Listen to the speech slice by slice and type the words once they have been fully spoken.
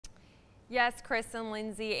Yes, Chris and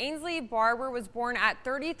Lindsay. Ainsley Barber was born at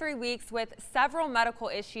 33 weeks with several medical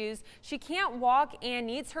issues. She can't walk and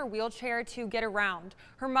needs her wheelchair to get around.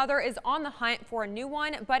 Her mother is on the hunt for a new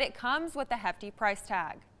one, but it comes with a hefty price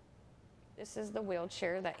tag. This is the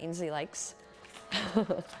wheelchair that Ainsley likes.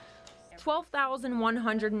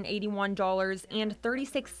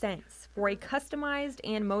 $12,181.36 for a customized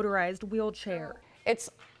and motorized wheelchair. It's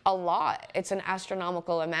a lot. It's an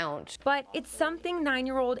astronomical amount. But it's something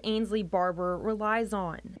 9-year-old Ainsley Barber relies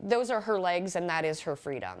on. Those are her legs and that is her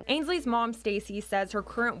freedom. Ainsley's mom, Stacy, says her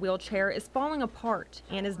current wheelchair is falling apart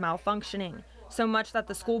and is malfunctioning. So much that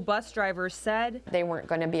the school bus drivers said they weren't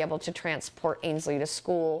going to be able to transport Ainsley to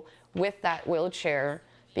school with that wheelchair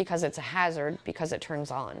because it's a hazard because it turns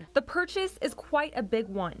on. The purchase is quite a big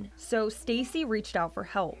one, so Stacy reached out for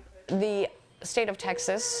help. The state of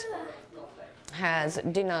Texas has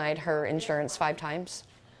denied her insurance 5 times.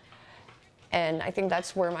 And I think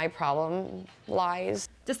that's where my problem lies.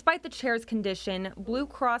 Despite the chair's condition, Blue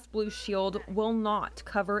Cross Blue Shield will not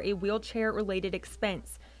cover a wheelchair-related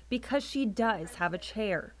expense because she does have a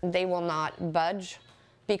chair. They will not budge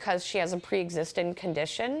because she has a pre-existing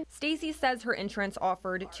condition. Stacy says her insurance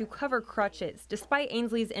offered to cover crutches despite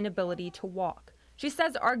Ainsley's inability to walk. She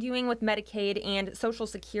says arguing with Medicaid and Social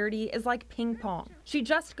Security is like ping pong. She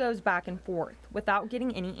just goes back and forth without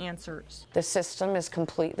getting any answers. The system is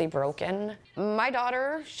completely broken. My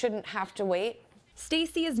daughter shouldn't have to wait.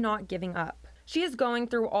 Stacy is not giving up. She is going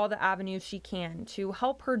through all the avenues she can to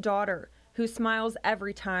help her daughter, who smiles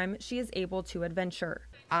every time she is able to adventure.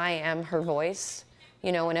 I am her voice,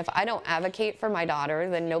 you know, and if I don't advocate for my daughter,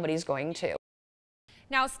 then nobody's going to.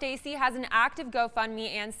 Now, Stacy has an active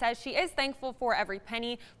GoFundMe and says she is thankful for every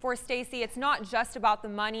penny. For Stacy, it's not just about the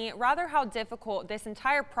money, rather how difficult this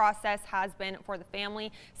entire process has been for the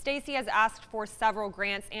family. Stacy has asked for several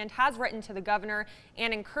grants and has written to the governor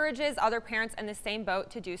and encourages other parents in the same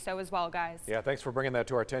boat to do so as well, guys. Yeah, thanks for bringing that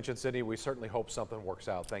to our attention, Sydney. We certainly hope something works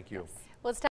out. Thank you. Yes. Well,